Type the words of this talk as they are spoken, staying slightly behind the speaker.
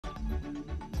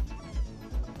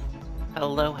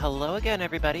Hello, hello again,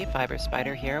 everybody. Fiber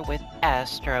Spider here with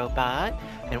ASTRO,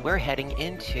 and we're heading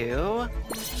into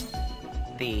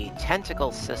the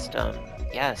tentacle system.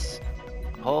 Yes,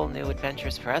 whole new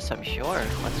adventures for us, I'm sure.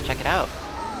 Let's check it out.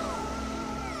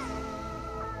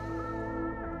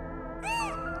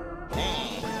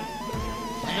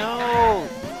 No!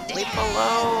 Leave him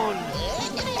alone!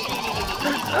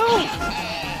 Oh!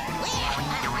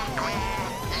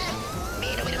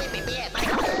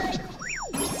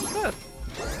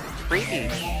 Creepy.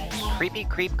 Creepy,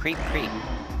 creep, creep, creep.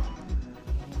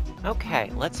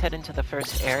 Okay, let's head into the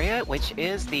first area, which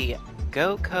is the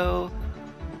Goko...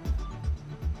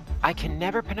 I can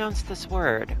never pronounce this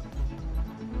word.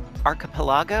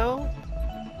 Archipelago?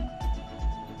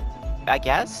 I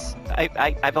guess?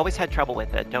 I've always had trouble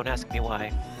with it, don't ask me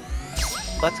why.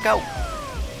 Let's go!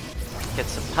 Get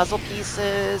some puzzle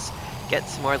pieces, get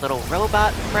some more little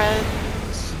robot friends.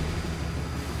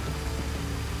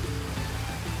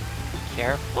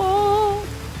 Careful!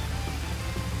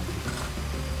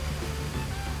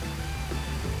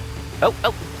 Oh,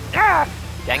 oh! Ah!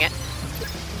 Dang it!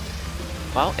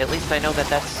 Well, at least I know that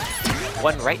that's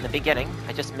one right in the beginning.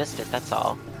 I just missed it, that's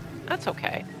all. That's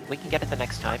okay. We can get it the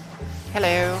next time.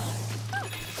 Hello!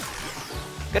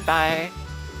 Goodbye!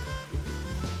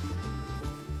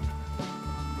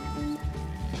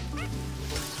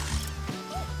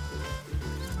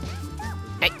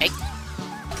 Hey, hey!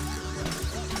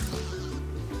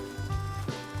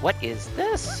 What is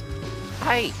this?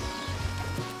 Hi!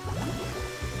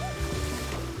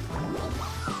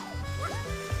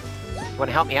 You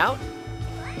wanna help me out?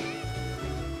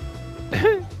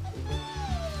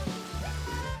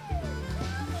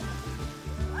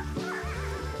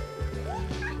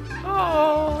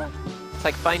 Oh! It's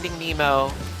like Finding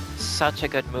Nemo. Such a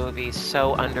good movie,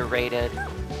 so underrated.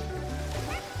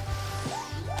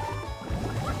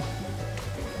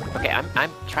 Okay,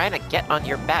 I'm trying to get on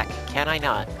your back. Can I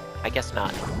not? I guess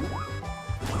not.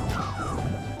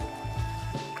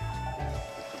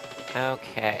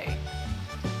 Okay.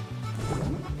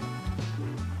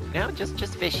 No, just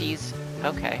fishies.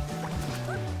 Okay.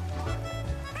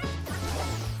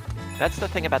 That's the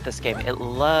thing about this game. It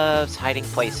loves hiding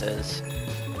places.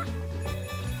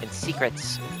 And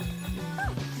secrets.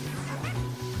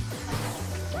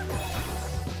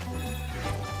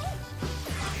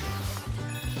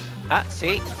 Ah,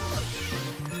 see?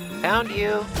 Found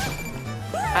you!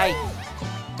 Hi!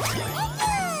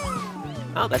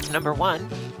 Oh, that's number 1.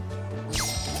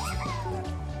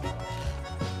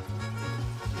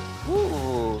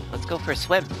 Ooh, let's go for a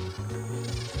swim.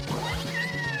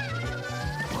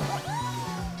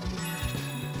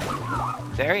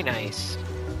 Very nice.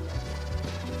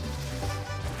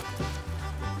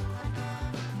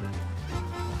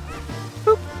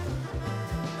 Boop!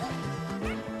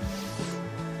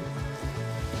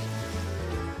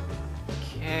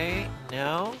 Okay,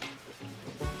 no.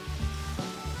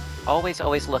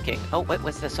 Always looking. Oh, what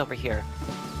was this over here?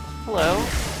 Hello?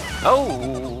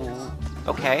 Oh!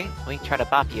 Okay, let me try to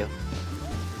bop you.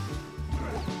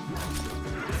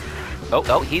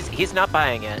 Oh, he's not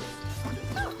buying it.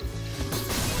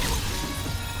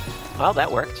 Well,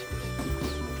 that worked.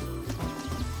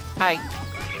 Hi.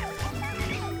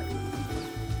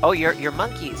 Oh, you're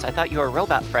monkeys. I thought you were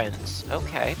robot friends.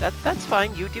 Okay, that's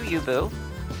fine. You do you, boo.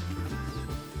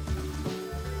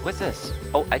 What's this?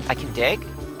 Oh, I can dig?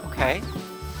 Okay.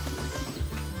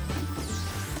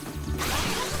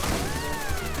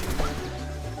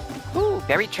 Ooh,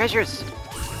 buried treasures!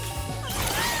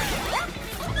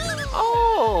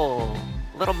 Oh!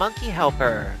 Little monkey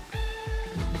helper.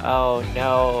 Oh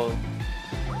no.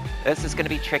 This is gonna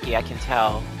be tricky, I can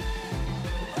tell.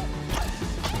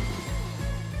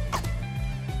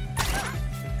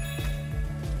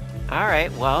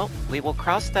 Alright, well, we will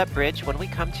cross that bridge when we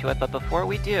come to it, but before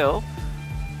we do,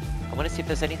 I want to see if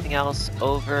there's anything else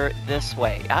over this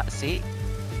way. Ah, see?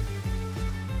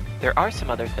 There are some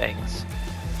other things.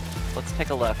 Let's take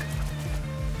a look.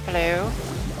 Hello?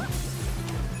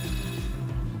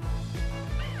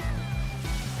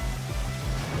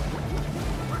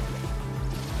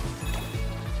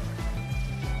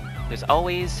 There's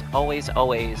always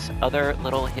other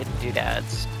little hidden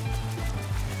doodads.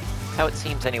 That's how it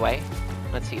seems anyway.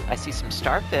 Let's see, I see some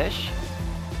starfish.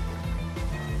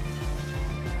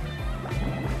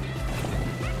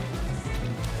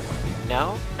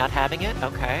 No? Not having it?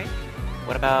 Okay.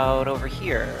 What about over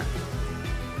here?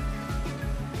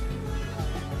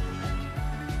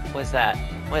 What is that?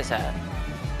 What is that?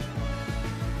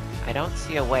 I don't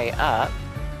see a way up.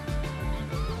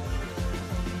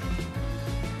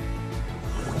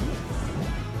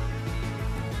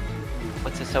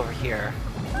 What's this over here?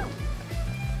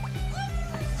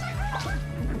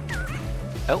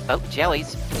 Oh, oh,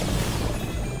 jellies.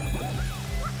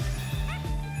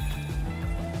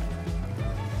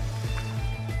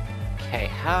 Okay,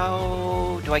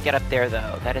 how do I get up there,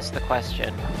 though? That is the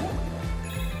question.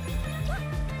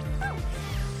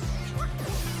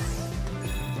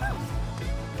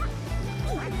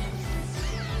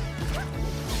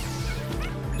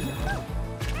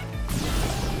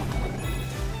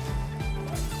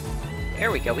 There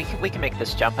we go. We can make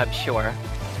this jump, I'm sure.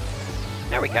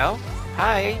 There we go.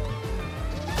 Hi.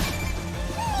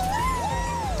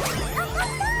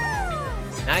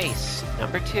 Nice.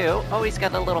 Number 2. Oh, he's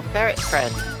got a little ferret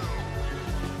friend.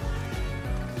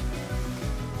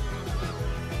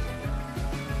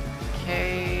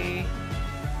 Okay.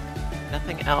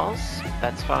 Nothing else.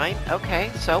 That's fine. Okay,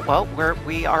 so, well,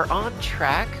 we are on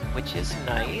track, which is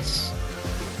nice.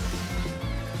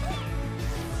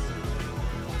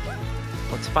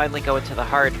 Let's finally go into the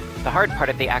hard part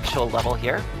of the actual level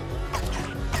here.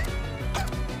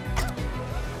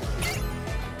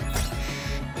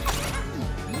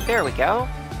 There we go.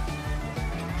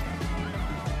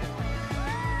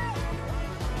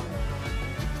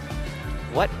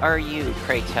 What are you,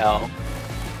 pray tell?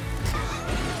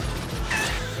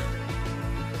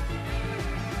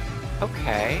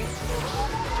 Okay.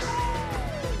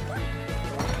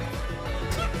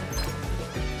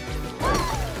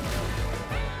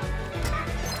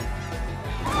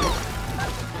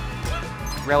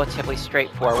 Relatively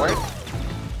straightforward.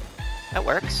 That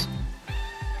works.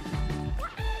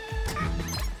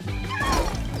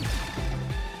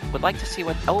 Would like to see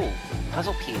what... Oh,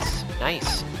 puzzle piece.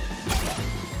 Nice.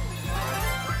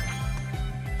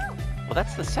 Well,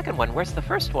 that's the second one. Where's the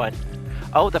first one?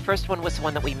 Oh, the first one was the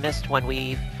one that we missed when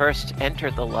we first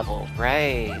entered the level.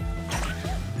 Right.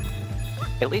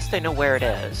 At least I know where it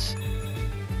is.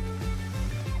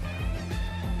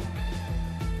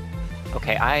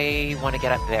 Okay, I want to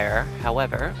get up there.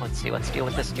 However, let's see, let's deal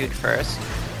with this dude first.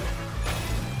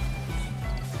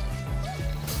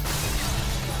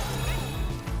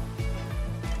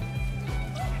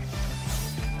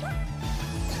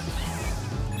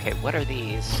 Okay, what are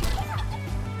these?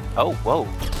 Oh, whoa.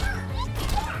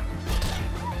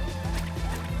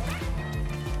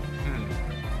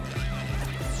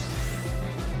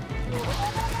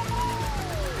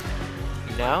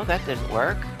 No, that didn't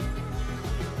work.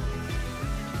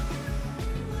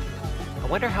 I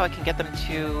wonder how I can get them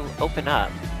to open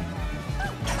up.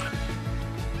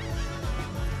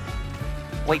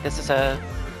 Wait, this is a...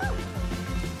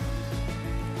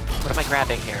 What am I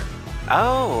grabbing here?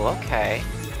 Oh, okay.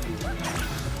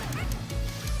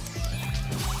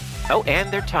 Oh,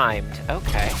 and they're timed.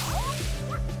 Okay.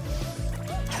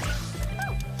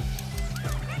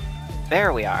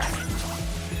 There we are.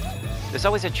 There's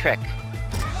always a trick.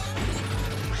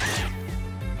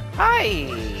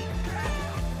 Hi!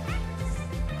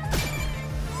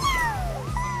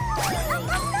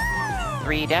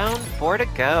 3 down, 4 to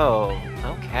go.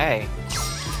 Okay.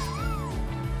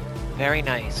 Very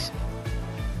nice.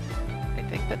 I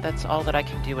think that that's all that I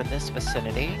can do in this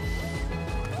vicinity.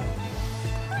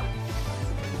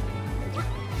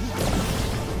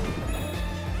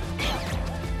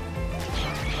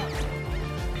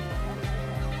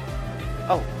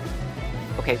 Oh.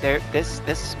 Okay,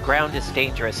 this ground is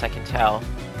dangerous, I can tell.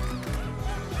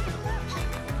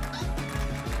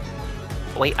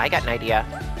 Wait, I got an idea.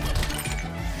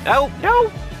 No,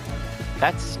 no!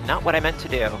 That's not what I meant to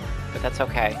do, but that's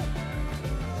okay.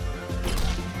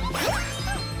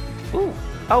 Ooh,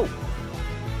 oh!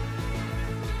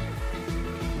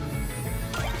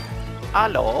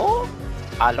 Alo?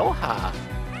 Aloha!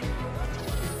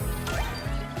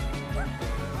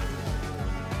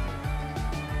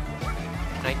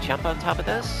 Can I jump on top of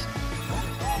this?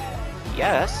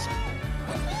 Yes.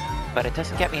 But it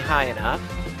doesn't get me high enough.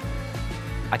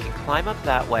 I can climb up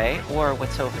that way, or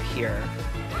what's over here?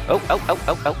 Oh, oh, oh,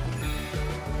 oh, oh!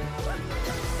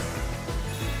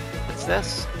 What's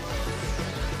this?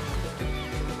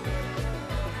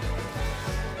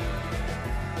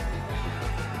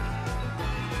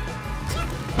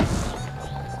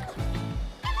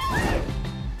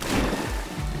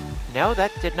 No,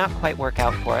 that did not quite work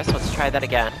out for us. Let's try that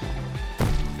again.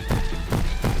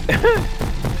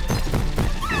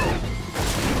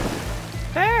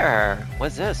 There!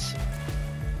 What's this?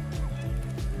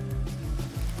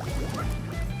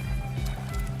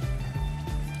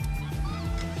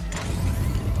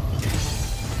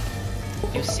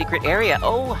 New secret area.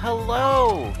 Oh,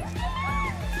 hello!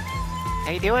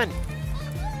 How you doing?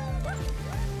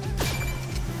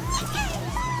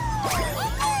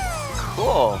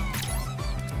 Cool.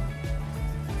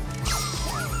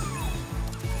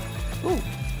 Ooh.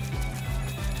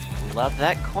 Love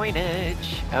that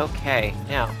coinage. Okay,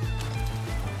 now.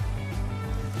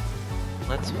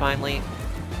 Let's finally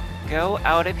go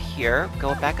out of here.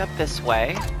 Go back up this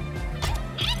way.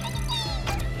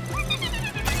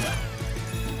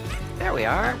 There we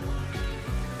are.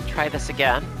 Try this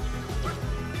again.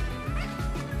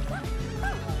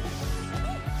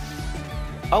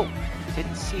 Oh,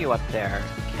 didn't see you up there.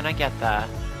 Can I get that?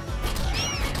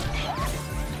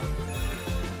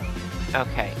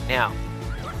 Okay, now.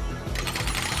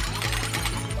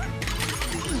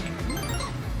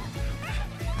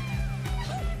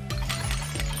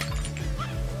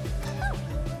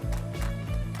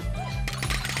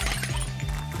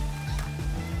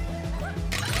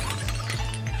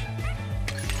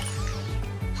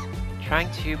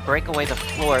 Trying to break away the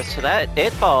floor so that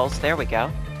it falls. There we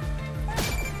go.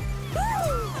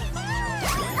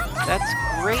 That's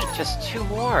great, just 2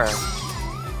 more.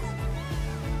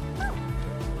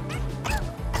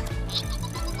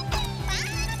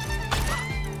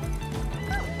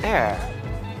 There.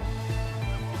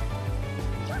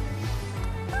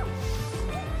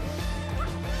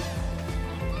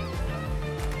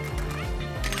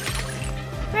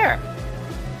 There.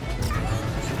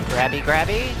 Grabby,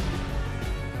 grabby.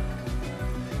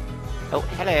 Oh,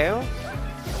 hello.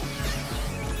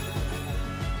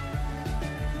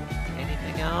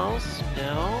 Anything else?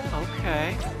 No?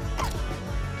 Okay.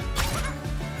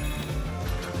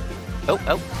 Oh,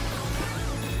 oh.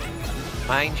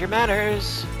 Mind your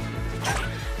manners.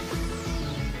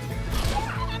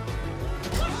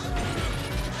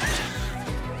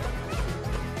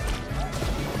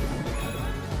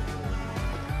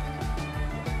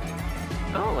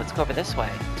 Oh, let's go over this way.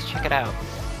 Let's check it out.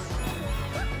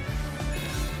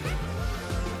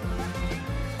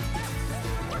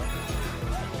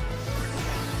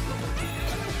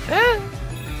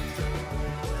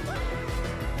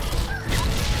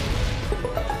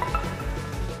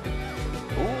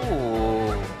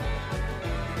 Ooh.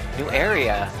 New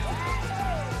area.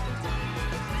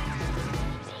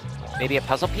 Maybe a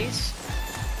puzzle piece?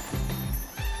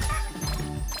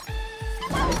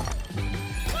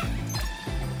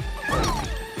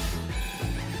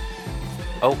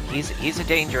 Oh, he's a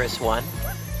dangerous one.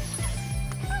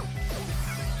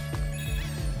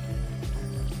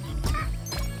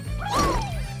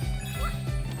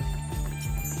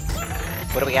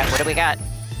 What do we got? What do we got?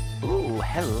 Ooh,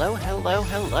 hello, hello,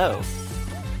 hello.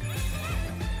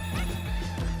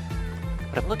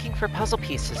 But I'm looking for puzzle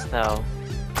pieces, though.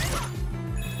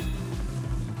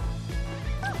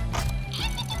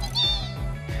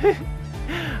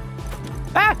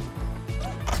 Ah!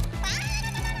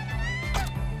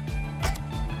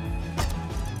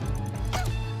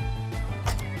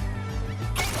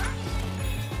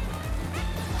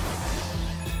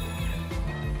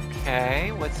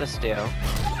 Okay, what's this do?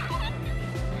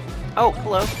 Oh,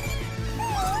 hello.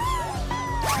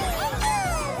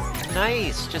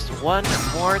 Nice, just 1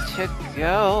 more to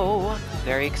go.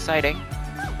 Very exciting.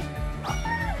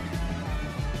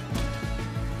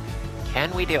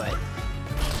 Can we do it?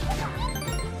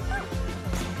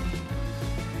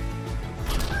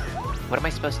 What am I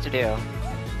supposed to do?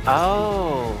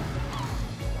 Oh.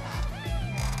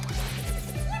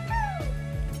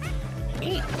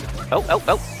 Neat. Oh, oh,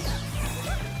 oh.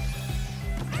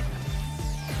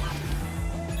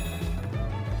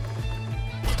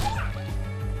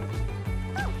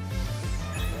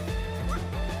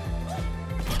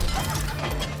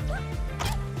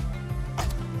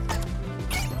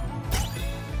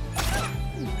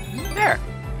 There.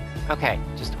 Okay,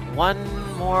 just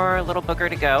 1 more little booger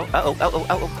to go. Uh-oh, uh-oh,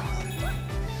 uh-oh.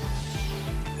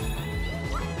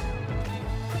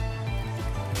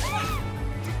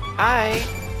 Hi!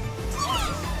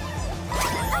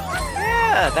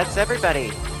 Yeah, that's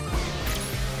everybody.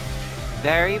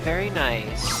 Very, very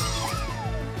nice.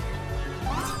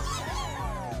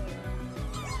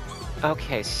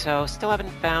 Okay, so still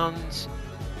haven't found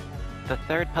the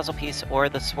 3rd puzzle piece or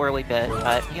the swirly bit,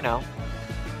 but, you know.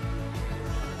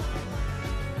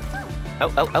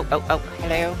 Oh, oh, oh, oh, oh,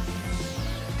 hello.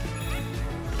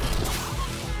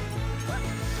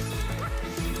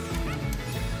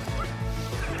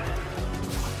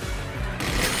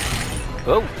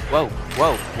 Whoa, whoa,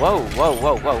 whoa, whoa, whoa,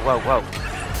 whoa, whoa, whoa, whoa.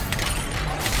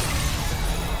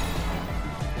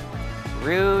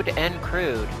 Rude and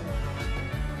crude.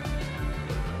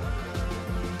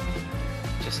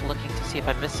 Just looking to see if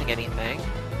I'm missing anything.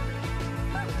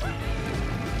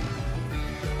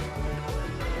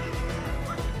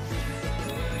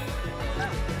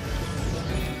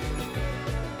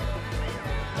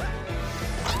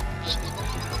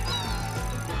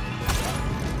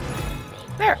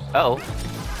 There! Uh-oh.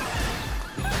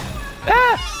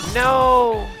 Ah!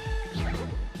 No!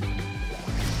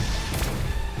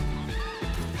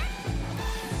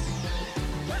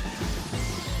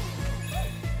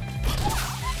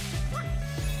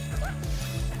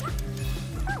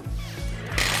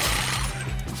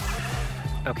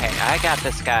 Okay, I got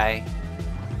this guy.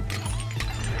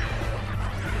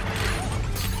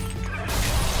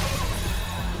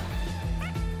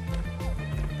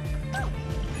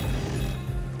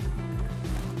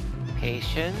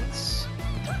 Patience.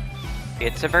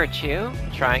 It's a virtue.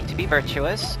 Trying to be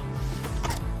virtuous.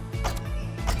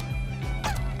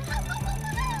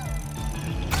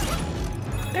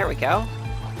 There we go.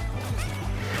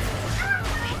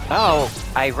 Oh,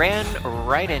 I ran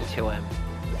right into him.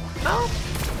 Oh,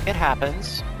 it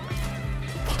happens.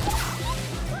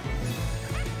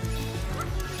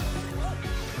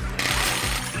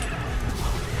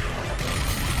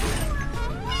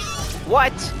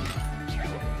 What?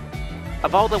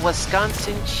 Of all the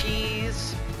Wisconsin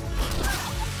cheese?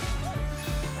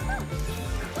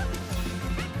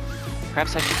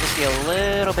 Perhaps I should just be a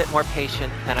little bit more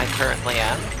patient than I currently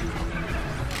am.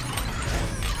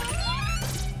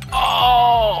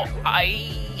 Oh!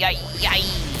 Ay, ay, ay!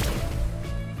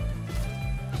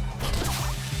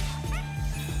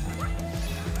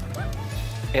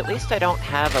 At least I don't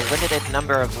have a limited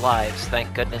number of lives,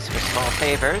 thank goodness for small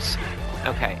favors.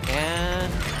 Okay,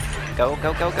 and... go,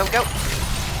 go, go, go, go!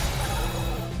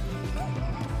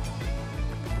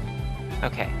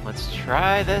 Okay, let's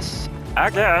try this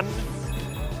again.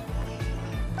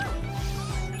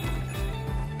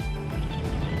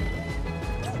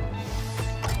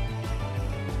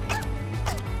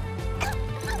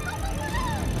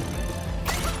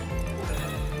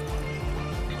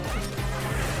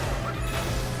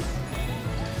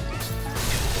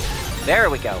 There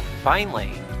we go,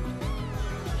 finally.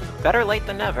 Better late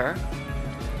than never.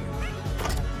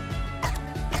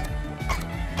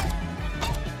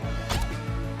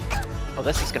 Well,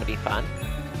 this is gonna be fun.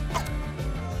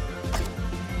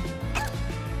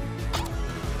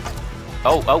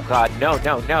 Oh, oh god, no,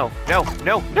 no, no, no,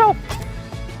 no, no!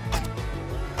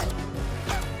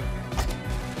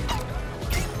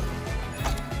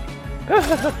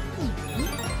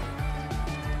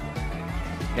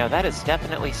 Now that is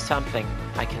definitely something,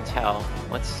 I can tell.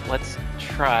 Let's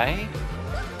try.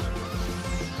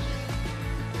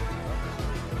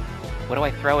 What do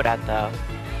I throw it at, though?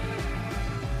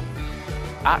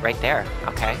 Ah, right there.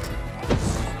 Okay.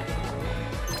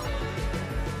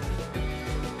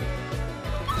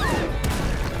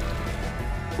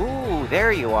 Ooh,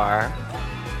 there you are.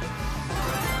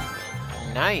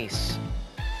 Nice.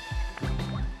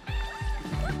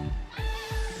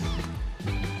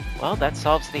 Well, that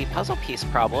solves the puzzle piece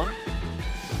problem.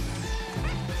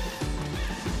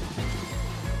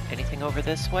 Anything over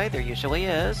this way? There usually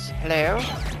is. Hello?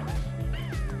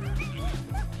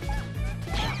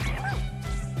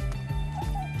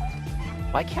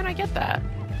 Why can't I get that?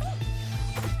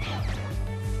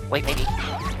 Wait, maybe.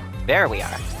 There we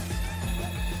are.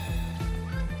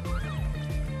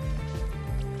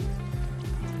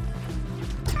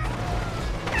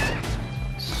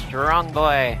 Strong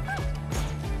boy.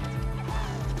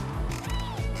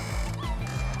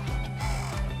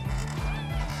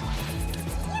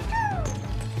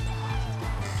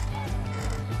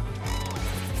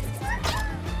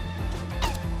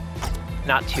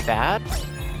 Not too bad.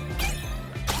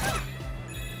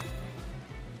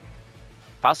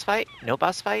 Boss fight? No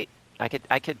boss fight? I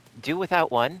could do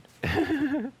without one.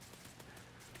 I'm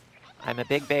a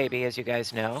big baby, as you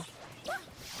guys know.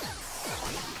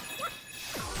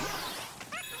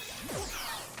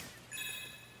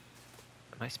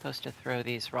 Am I supposed to throw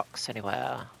these rocks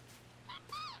anywhere?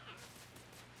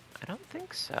 I don't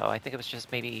think so. I think it was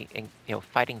just maybe,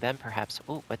 fighting them, perhaps.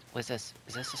 Ooh, what was this?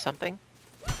 Is this something?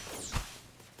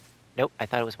 Nope, I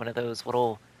thought it was one of those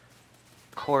little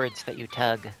cords that you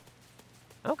tug.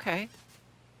 Okay.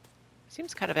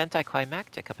 Seems kind of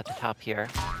anticlimactic up at the top here.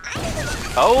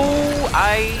 Oh,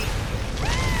 I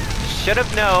should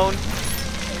have known.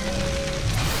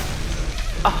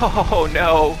 Oh,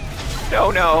 no. No,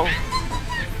 no.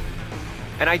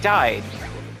 And I died.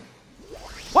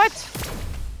 What?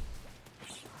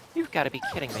 You've got to be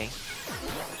kidding me.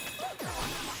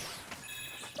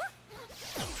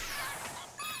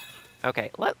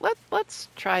 Okay, let's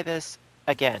try this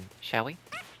again, shall we?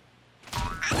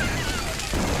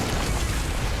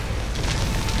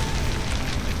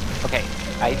 Okay,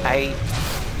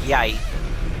 yay.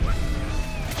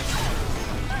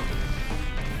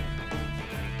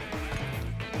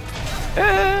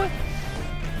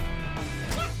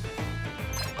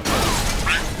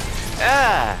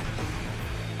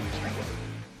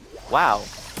 Wow.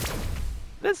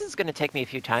 This is gonna take me a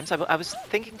few times. I was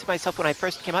thinking to myself when I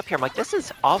first came up here, I'm like, this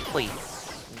is awfully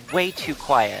way too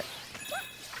quiet.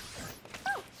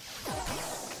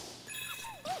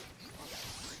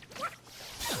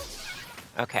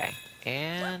 Okay,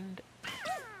 and...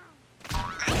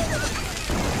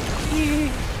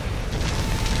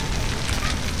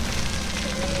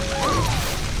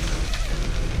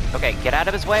 Okay, get out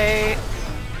of his way!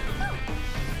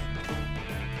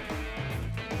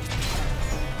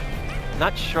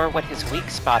 Not sure what his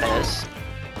weak spot is.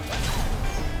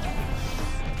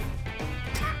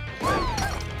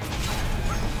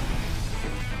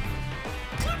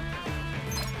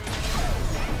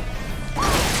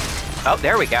 Oh,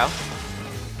 there we go.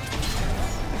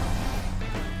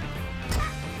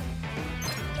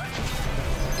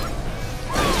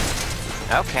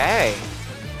 Okay.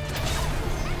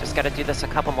 Just gotta do this a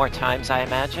couple more times, I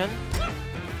imagine.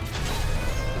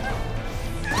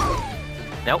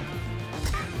 Nope.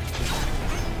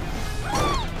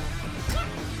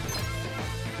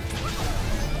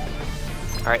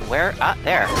 Alright, where? Ah,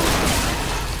 there.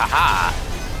 Haha!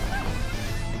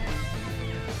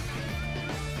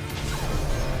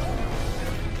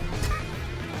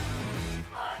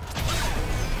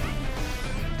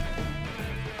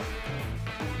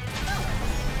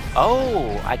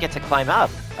 Oh, I get to climb up.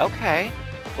 Okay,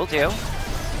 will do.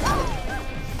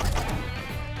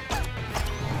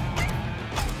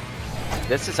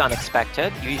 This is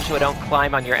unexpected. You usually don't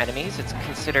climb on your enemies. It's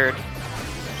considered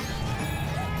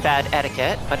bad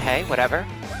etiquette, but hey, whatever.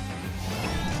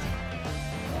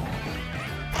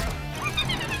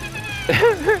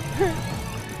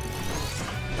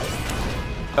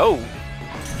 Oh,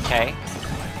 okay.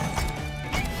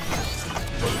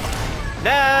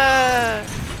 Nah!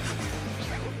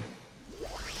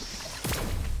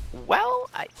 Well,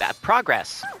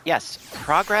 progress. Yes,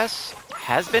 progress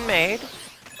has been made.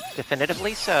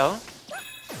 Definitively so.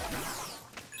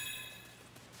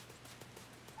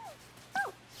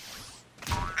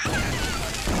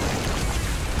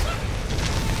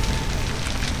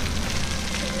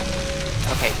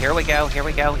 Okay, here we go, here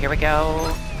we go, here we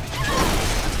go.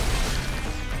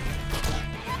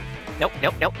 Nope,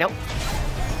 nope, nope, nope.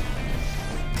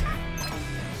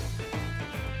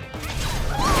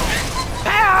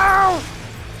 Ow!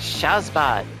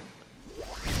 Shazbot.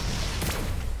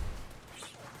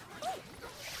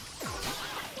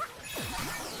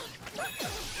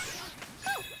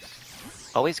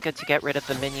 Always good to get rid of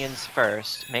the minions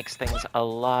first. Makes things a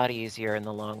lot easier in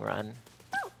the long run.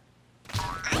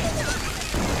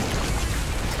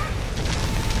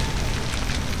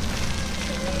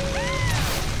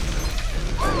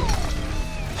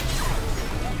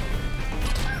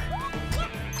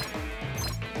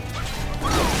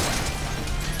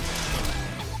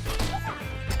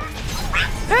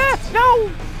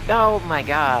 No! Oh my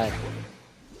god.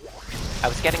 I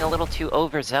was getting a little too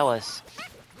overzealous.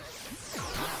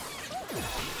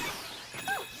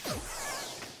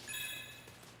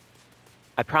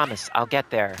 I promise, I'll get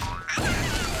there.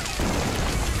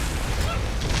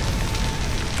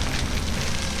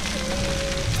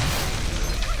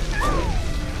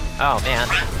 Oh man.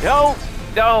 No!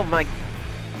 Oh my...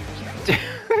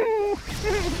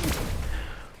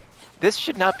 This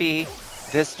should not be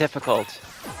this difficult.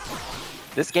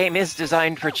 This game is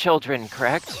designed for children,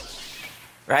 correct?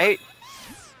 Right?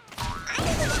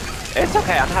 It's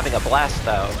okay, I'm having a blast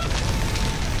though.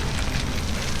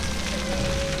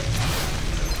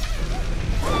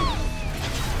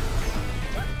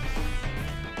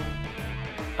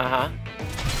 Uh-huh.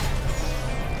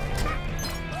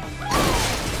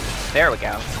 There we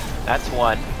go. That's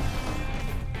one.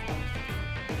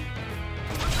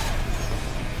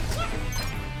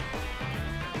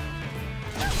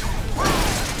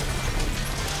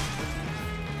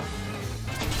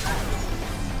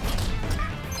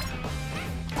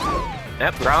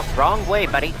 Yep, wrong way,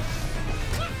 buddy.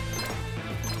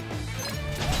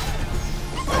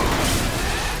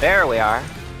 There we are.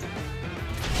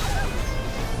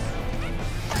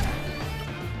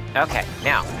 Okay,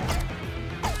 now.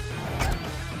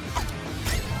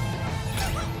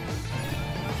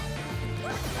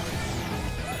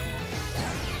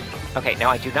 Okay,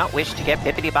 now I do not wish to get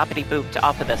bippity-boppity-booped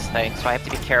off of this thing, so I have to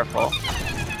be careful.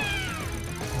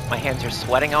 My hands are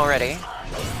sweating already.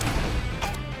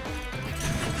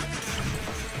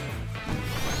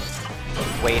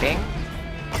 Waiting.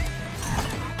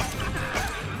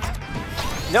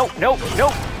 No, no, no!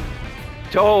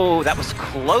 Oh, that was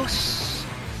close.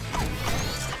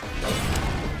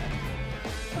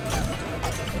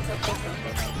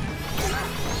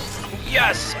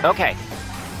 Yes! Okay.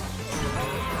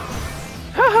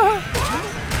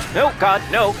 No, God,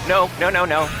 no, no, no, no,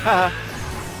 no.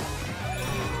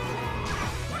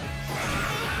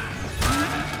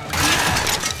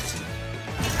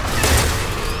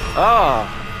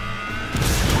 Oh.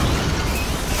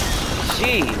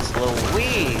 Jeez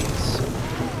Louise.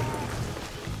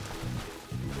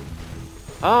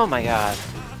 Oh my God.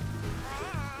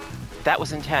 That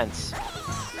was intense.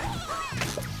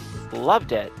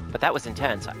 Loved it, but that was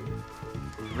intense.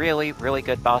 Really, really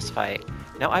good boss fight.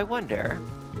 Now I wonder...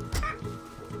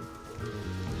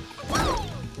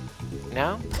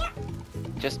 No?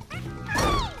 Just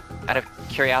out of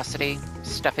curiosity?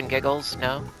 Stuff and giggles?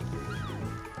 No?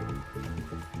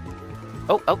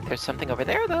 Oh, oh, there's something over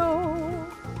there, though!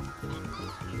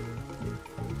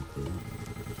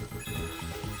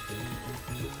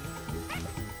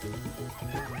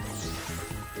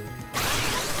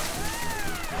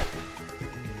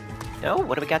 No,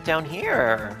 what do we got down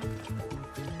here?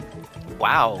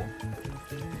 Wow.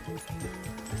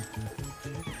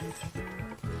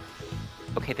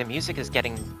 Okay, the music is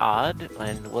getting odd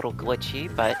and a little glitchy,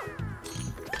 but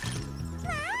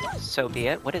so be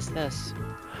it. What is this?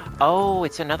 Oh,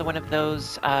 it's another one of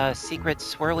those secret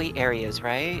swirly areas,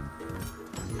 right?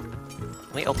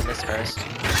 Let me open this first.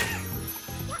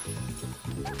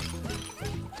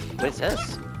 What is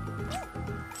this?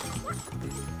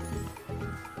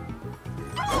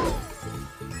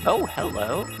 Oh,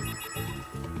 hello.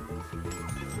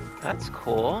 That's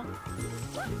cool.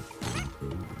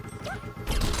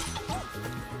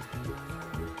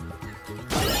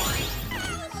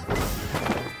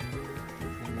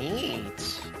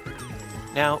 Neat.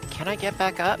 Now, can I get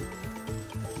back up?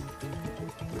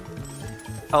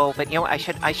 Oh, but you know, I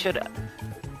should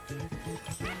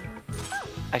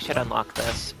unlock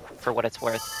this for what it's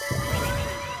worth.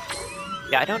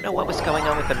 Yeah, I don't know what was going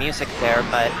on with the music there,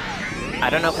 but I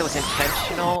don't know if it was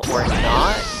intentional or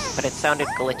not, but it sounded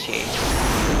glitchy.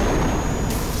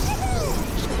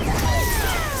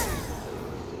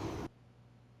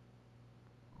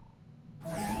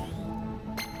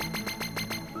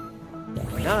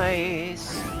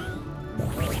 Nice!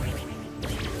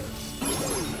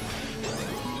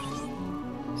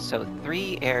 So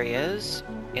 3 areas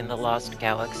in the Lost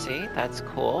Galaxy. That's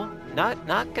cool.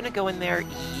 Not gonna go in there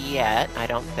yet, I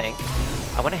don't think.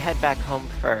 I want to head back home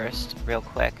first, real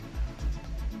quick.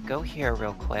 Go here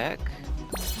real quick.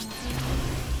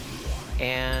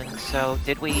 And so,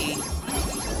 did we...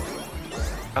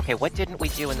 Okay, what didn't we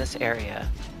do in this area?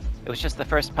 It was just the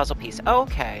first puzzle piece. Oh,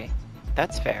 okay.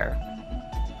 That's fair.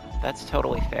 That's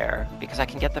totally fair, because I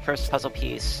can get the first puzzle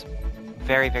piece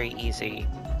very, very easy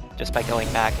just by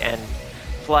going back and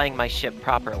flying my ship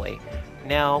properly.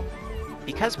 Now,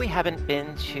 because we haven't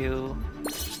been to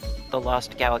the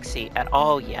Lost Galaxy at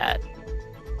all yet,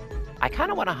 I kind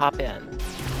of want to hop in.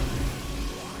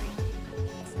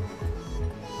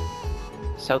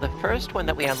 So the first one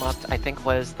that we unlocked, I think,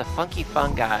 was the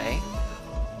Fungi,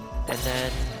 and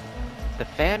then the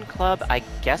fan club, I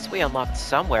guess we unlocked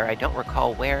somewhere, I don't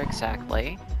recall where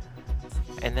exactly.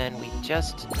 And then we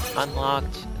just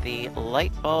unlocked the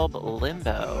light bulb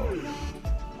limbo.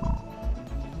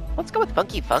 Let's go with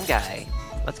Fungi.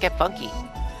 Let's get funky.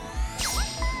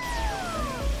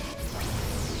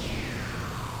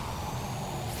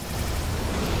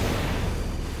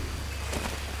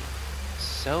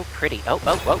 So pretty. Oh,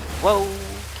 oh, whoa, whoa,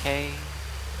 okay.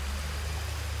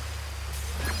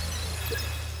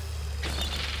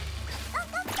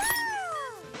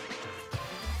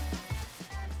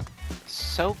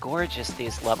 So gorgeous,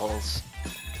 these levels.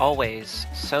 Always.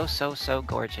 So, so, so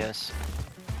gorgeous.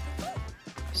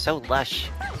 So lush.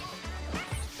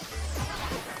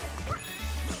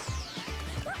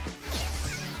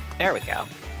 There we go.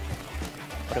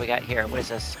 What do we got here? What is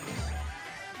this?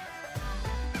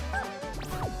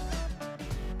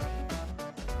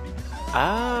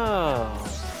 Oh.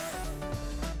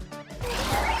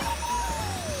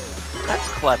 That's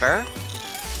clever.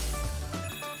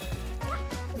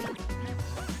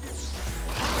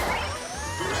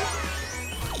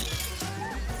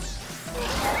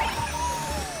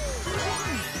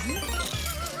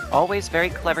 Always very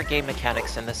clever game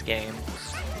mechanics in this game.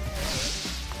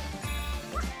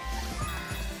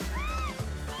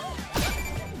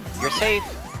 You're safe.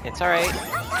 It's alright.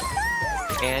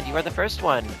 And you are the first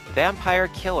one. Vampire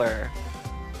Killer.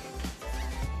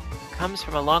 Comes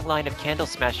from a long line of candle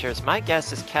smashers. My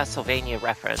guess is Castlevania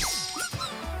reference.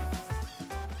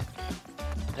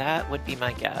 That would be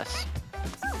my guess.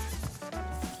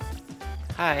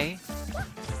 Hi.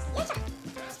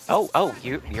 Oh,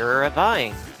 you're a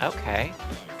vine. Okay.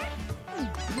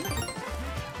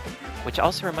 Which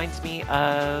also reminds me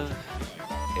of...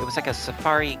 It was like a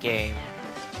safari game.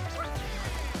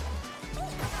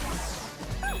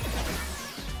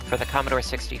 for the Commodore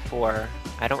 64.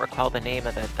 I don't recall the name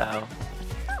of it, though.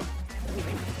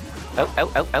 Oh,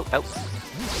 oh, oh, oh, oh.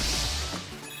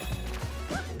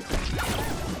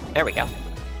 There we go.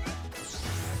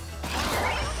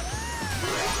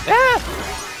 Ah!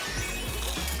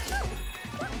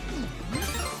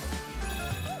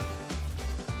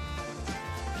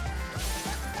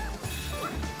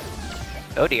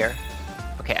 Oh dear.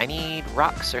 Okay, I need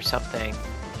rocks or something.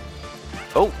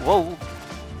 Oh, whoa!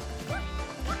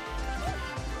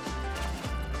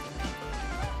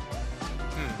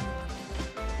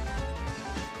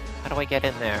 How do I get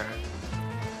in there?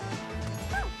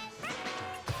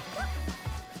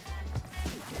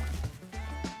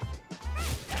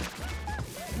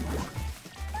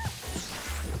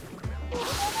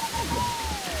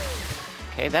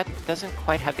 Okay, that doesn't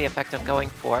quite have the effect I'm going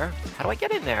for. How do I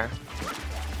get in there?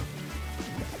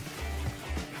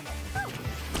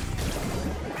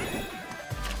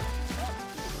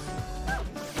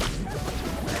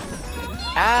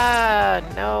 Ah,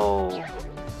 no!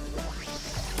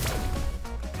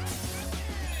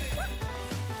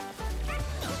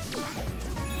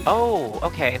 Oh,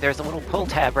 okay, there's a little pull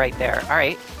tab right there.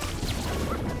 Alright.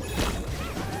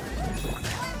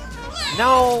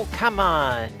 No, come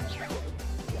on!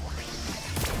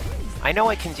 I know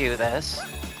I can do this.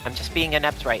 I'm just being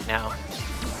inept right now.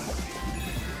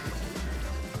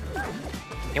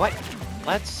 You know what?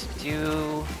 Let's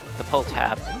do the pull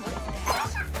tab.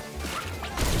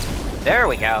 There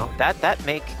we go. That'll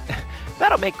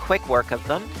make quick work of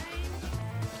them.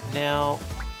 Now,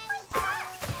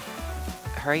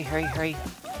 hurry, hurry, hurry.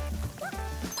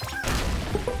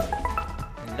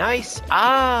 Nice!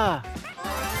 Ah!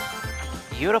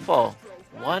 Beautiful.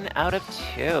 1 out of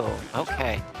 2.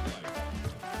 Okay.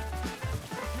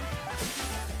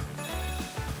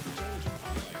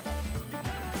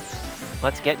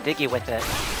 Let's get diggy with it.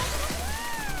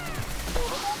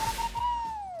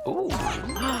 Ooh.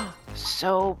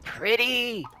 So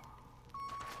pretty!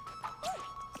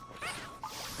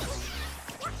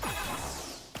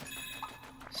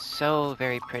 So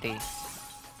very pretty.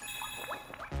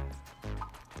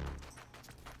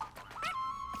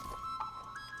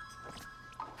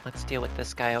 Let's deal with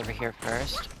this guy over here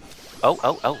first. Oh,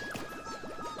 oh, oh.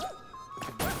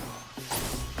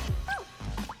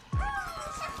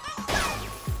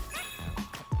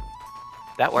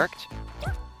 That worked.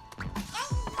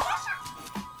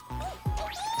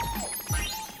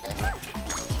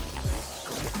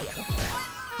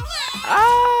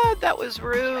 Ah, that was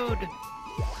rude.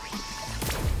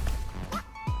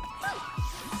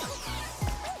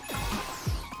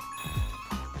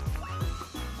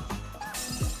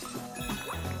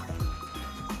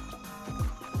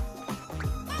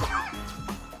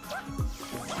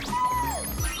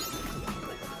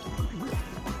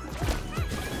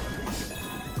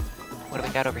 What do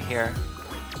we got over here?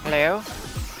 Hello?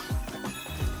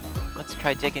 Let's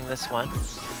try digging this one.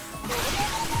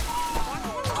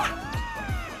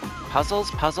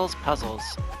 Puzzles, puzzles, puzzles.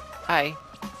 Hi.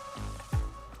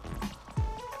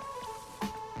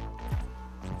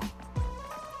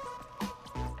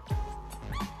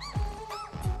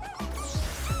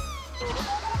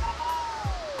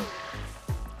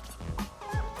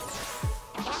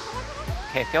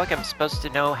 Okay, I feel like I'm supposed to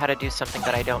know how to do something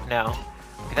that I don't know.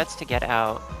 Okay, that's to get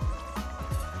out.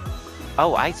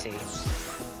 Oh, I see.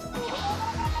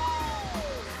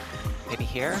 Maybe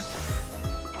here?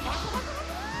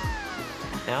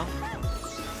 No?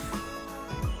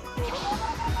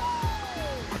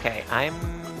 Okay, I'm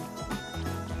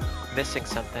missing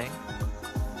something.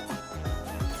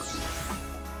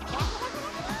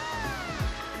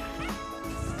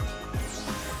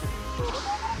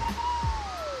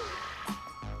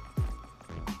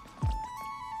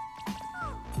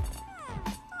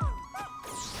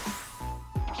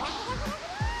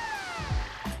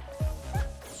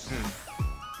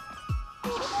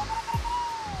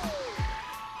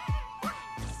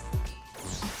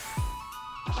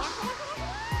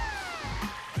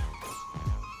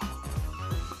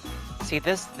 See,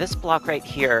 this block right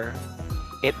here,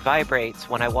 it vibrates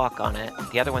when I walk on it.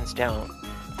 The other ones don't.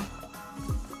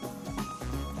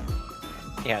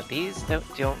 Yeah, these don't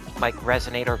like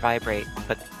resonate or vibrate,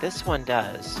 but this one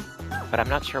does. But I'm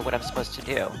not sure what I'm supposed to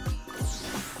do.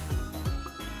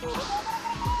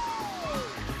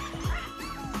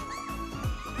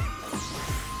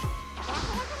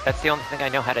 That's the only thing I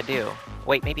know how to do.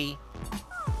 Wait, maybe...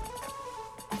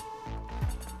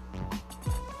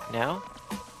 No?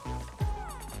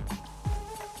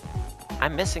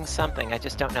 I'm missing something, I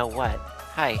just don't know what.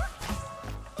 Hi.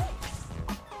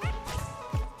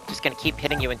 Just gonna keep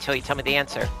hitting you until you tell me the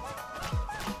answer.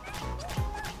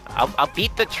 I'll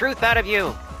beat the truth out of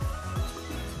you!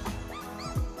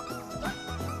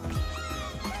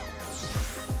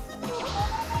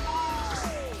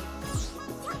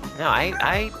 No,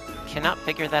 I cannot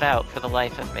figure that out for the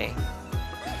life of me.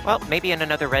 Well, maybe in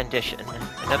another rendition.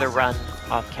 Another run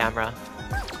off camera.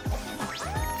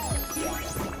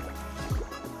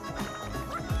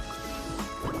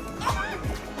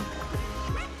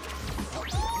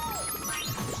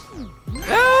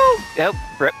 No!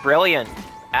 Oh, brilliant.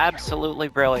 Absolutely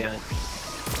brilliant.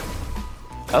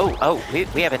 Oh,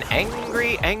 we have an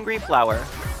angry flower.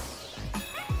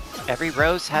 Every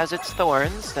rose has its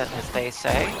thorns, as they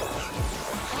say.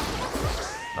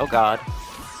 Oh god.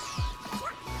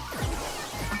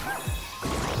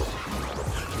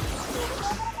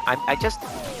 I just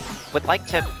would like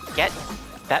to get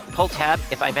that pull tab,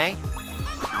 if I may.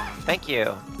 Thank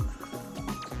you.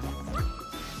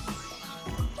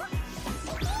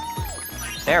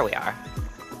 There we are.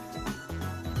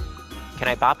 Can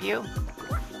I bop you?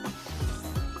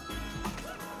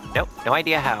 Nope, no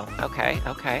idea how. Okay.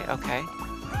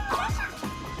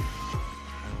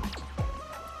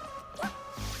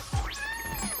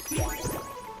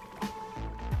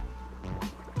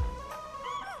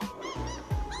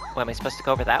 Well, am I supposed to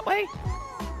go over that way?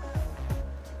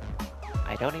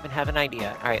 I don't even have an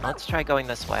idea. Alright, let's try going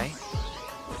this way.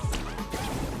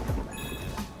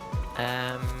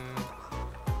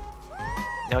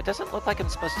 No, it doesn't look like I'm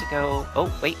supposed to go... Oh,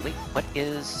 wait, what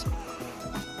is...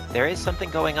 There is something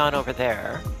going on over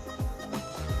there.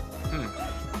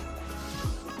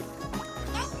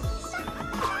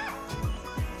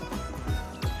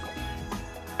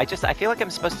 I feel like I'm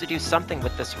supposed to do something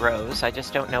with this rose, I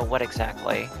just don't know what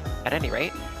exactly. At any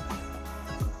rate.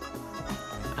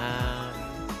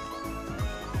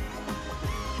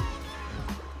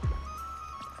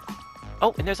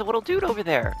 Oh, and there's a little dude over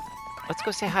there! Let's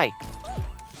go say hi.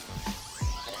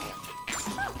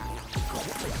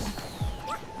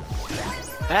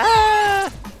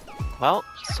 Ah! Well,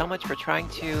 so much for trying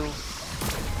to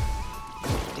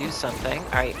do something.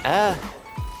 Alright,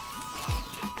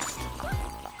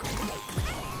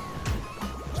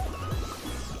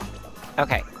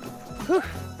 Okay. Whew.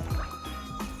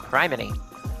 Criminy.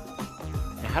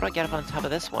 Now how do I get up on top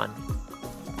of this one?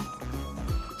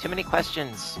 Too many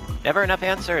questions. Never enough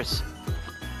answers.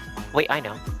 Wait, I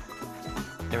know.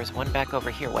 There was one back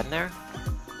over here, wasn't there?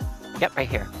 Yep, right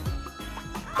here.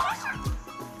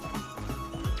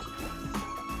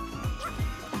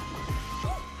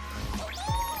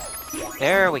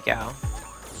 There we go.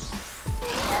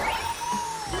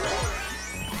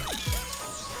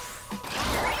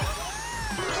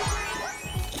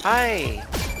 Hi!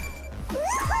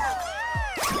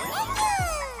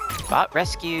 Bot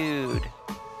rescued!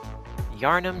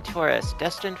 Yarnum tourist,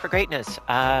 destined for greatness.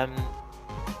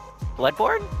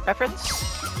 Bloodborne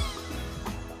reference?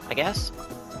 I guess?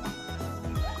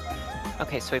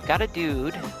 Okay, so we've got a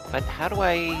dude, but how do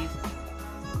I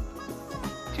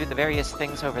do the various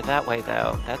things over that way,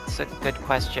 though? That's a good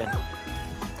question.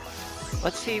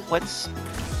 Let's see what's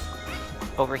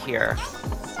over here.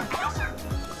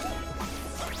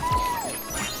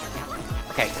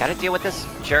 Okay, gotta deal with this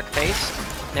jerk face.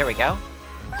 There we go.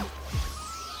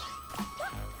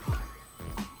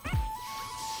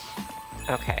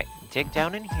 Okay, dig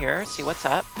down in here, see what's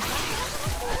up.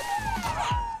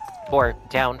 Or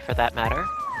down, for that matter.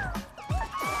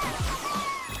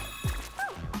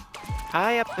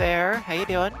 Hi up there, how you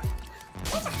doing?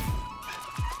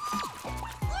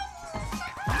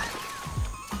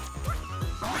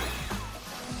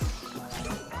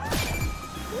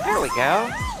 There we go.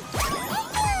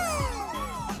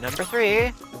 Number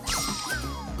 3.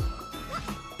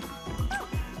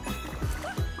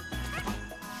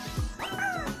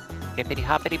 Bippity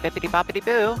hoppity bippity boppity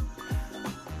boo.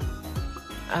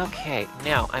 Okay,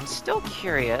 now I'm still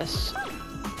curious.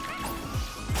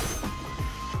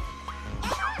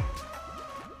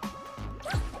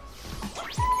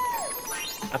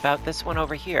 About this one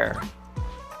over here.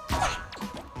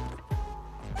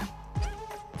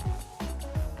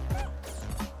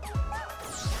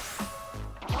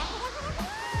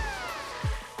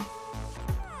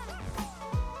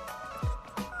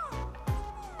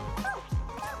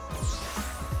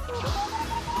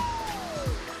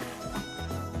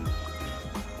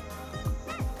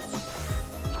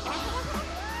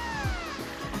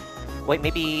 Wait,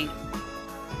 maybe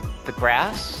the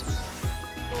grass?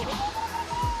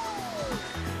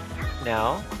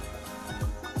 No.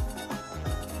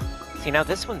 See, now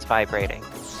this one's vibrating.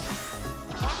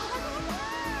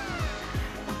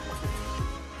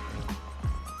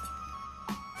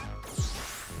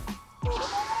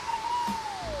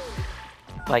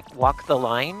 Like, walk the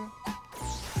line?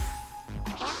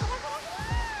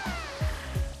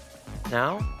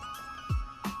 No?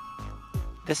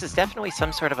 This is definitely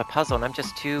some sort of a puzzle, and I'm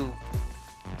just too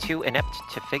inept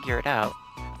to figure it out.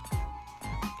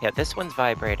 Yeah, this one's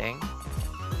vibrating.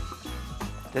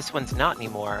 This one's not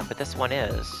anymore, but this one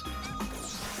is.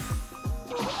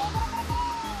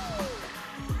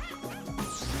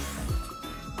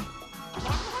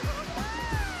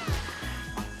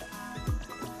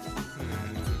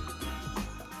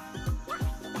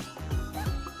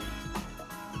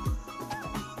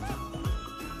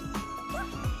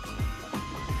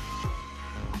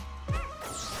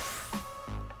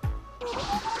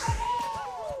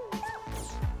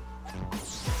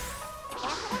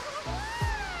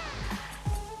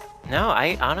 No,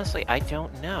 honestly, I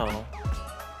don't know.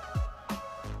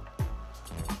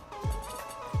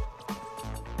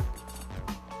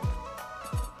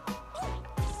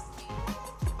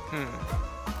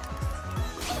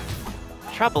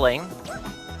 Troubling.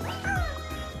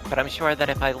 But I'm sure that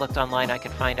if I looked online, I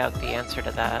could find out the answer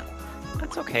to that.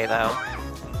 That's okay, though.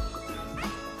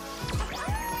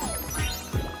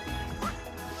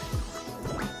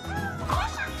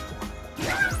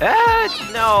 Ah,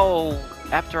 no!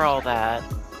 After all that.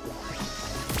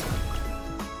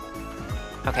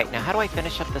 Okay, now how do I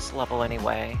finish up this level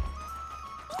anyway?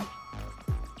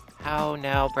 How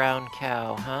now, brown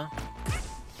cow, huh?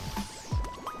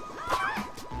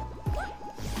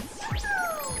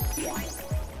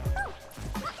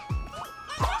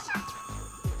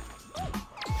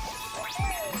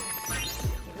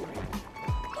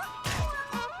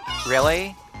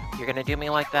 Really? You're gonna do me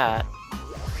like that?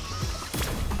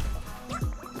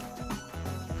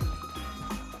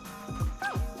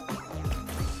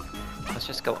 Let's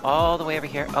just go all the way over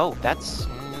here. Oh, that's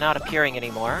not appearing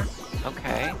anymore.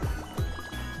 Okay.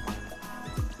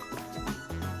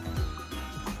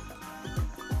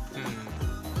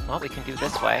 Well, we can do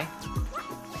this way.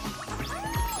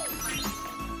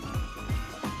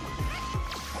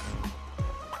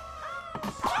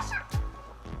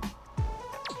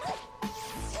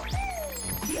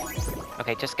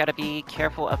 Okay, just gotta be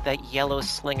careful of that yellow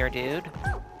slinger dude.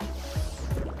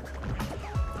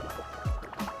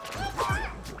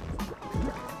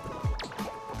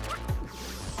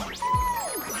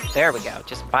 There we go,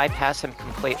 just bypass him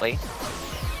completely.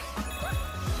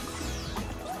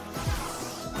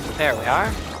 There we are.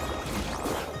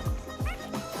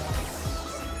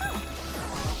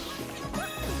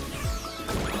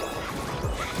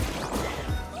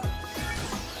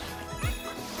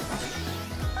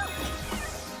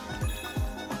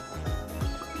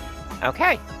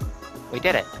 Okay, we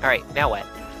did it. All right, now what?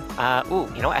 Ooh,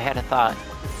 you know what? I had a thought.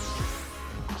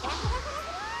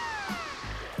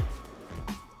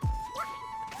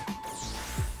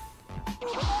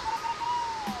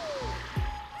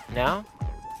 No?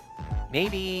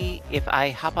 Maybe if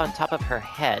I hop on top of her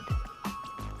head.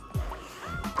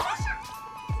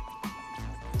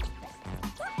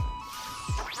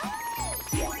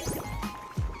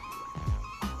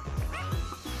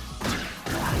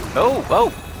 Oh,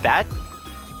 whoa!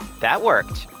 That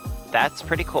worked. That's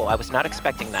pretty cool. I was not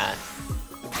expecting that.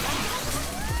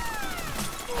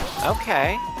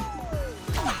 Okay.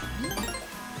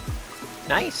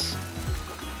 Nice.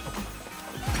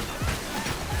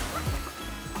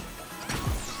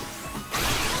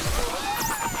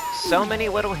 So many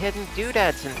little hidden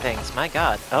doodads and things, my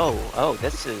god. Oh,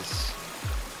 this is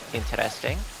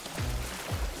interesting.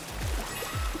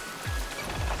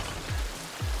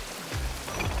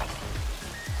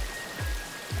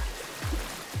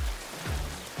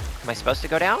 Am I supposed to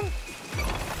go down?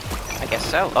 I guess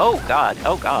so. Oh god,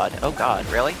 oh god, oh god,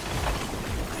 really?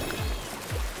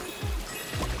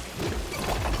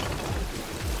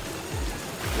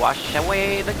 Wash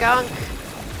away the gunk!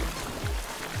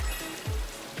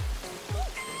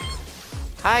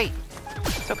 Hi!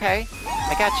 It's okay.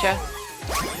 I gotcha.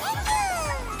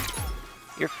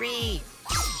 You're free!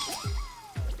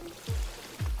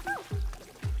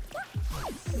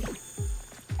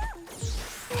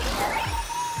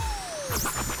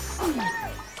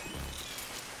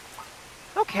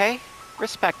 Okay,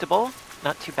 respectable.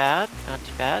 Not too bad, not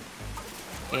too bad.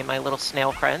 Me and my little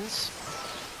snail friends.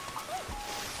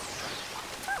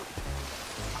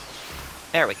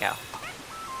 There we go.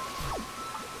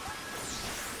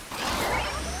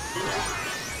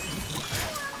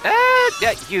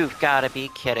 You've gotta be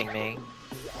kidding me.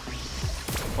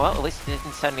 Well, at least it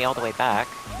didn't send me all the way back.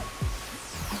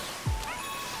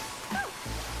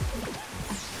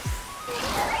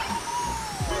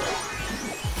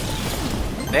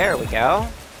 There we go.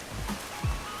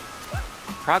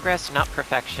 Progress, not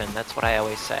perfection, that's what I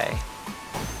always say.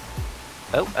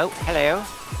 Oh, oh, hello.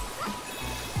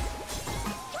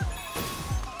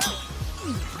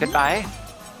 Goodbye.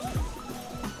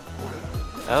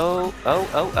 Oh, oh,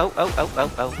 oh, oh, oh, oh,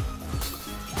 oh, oh.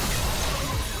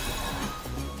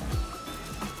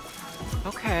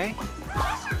 Okay.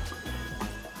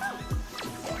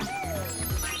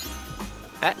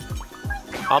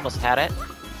 Almost had it.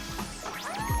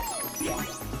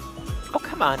 Oh,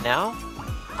 come on now.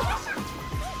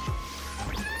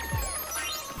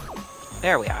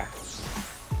 There we are.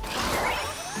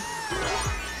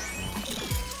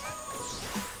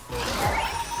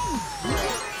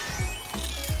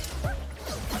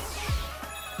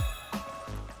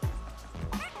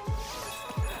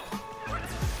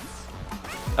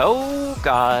 Oh,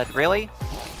 God, really?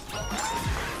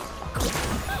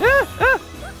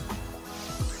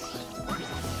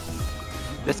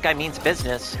 This guy means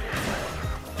business.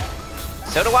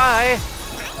 So do I!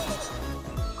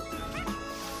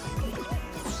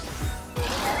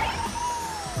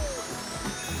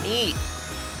 Neat.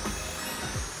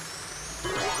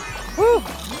 Woo!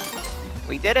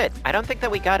 We did it! I don't think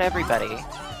that we got everybody.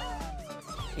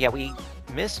 Yeah, we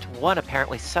missed one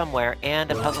apparently somewhere,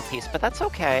 and a puzzle piece, but that's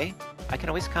okay. I can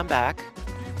always come back.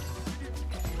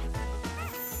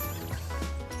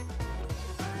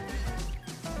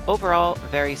 Overall,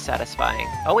 very satisfying.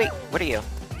 Oh wait, what are you?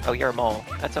 Oh, you're a mole.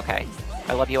 That's okay.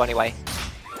 I love you anyway.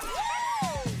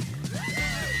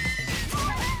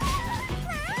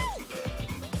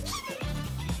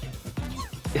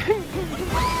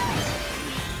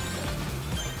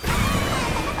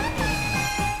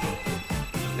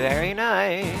 Very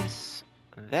nice.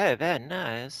 Very, very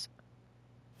nice.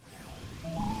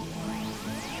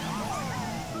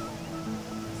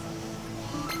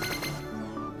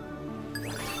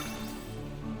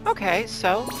 Okay,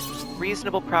 so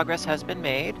reasonable progress has been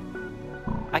made.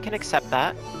 I can accept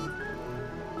that.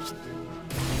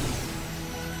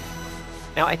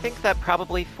 Now, I think that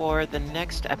probably for the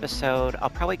next episode, I'll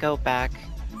probably go back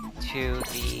to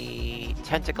the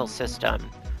tentacle system.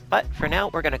 But for now,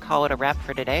 we're going to call it a wrap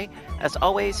for today. As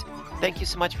always, thank you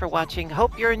so much for watching.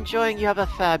 Hope you're enjoying. You have a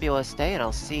fabulous day, and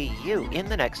I'll see you in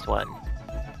the next one.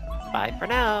 Bye for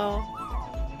now.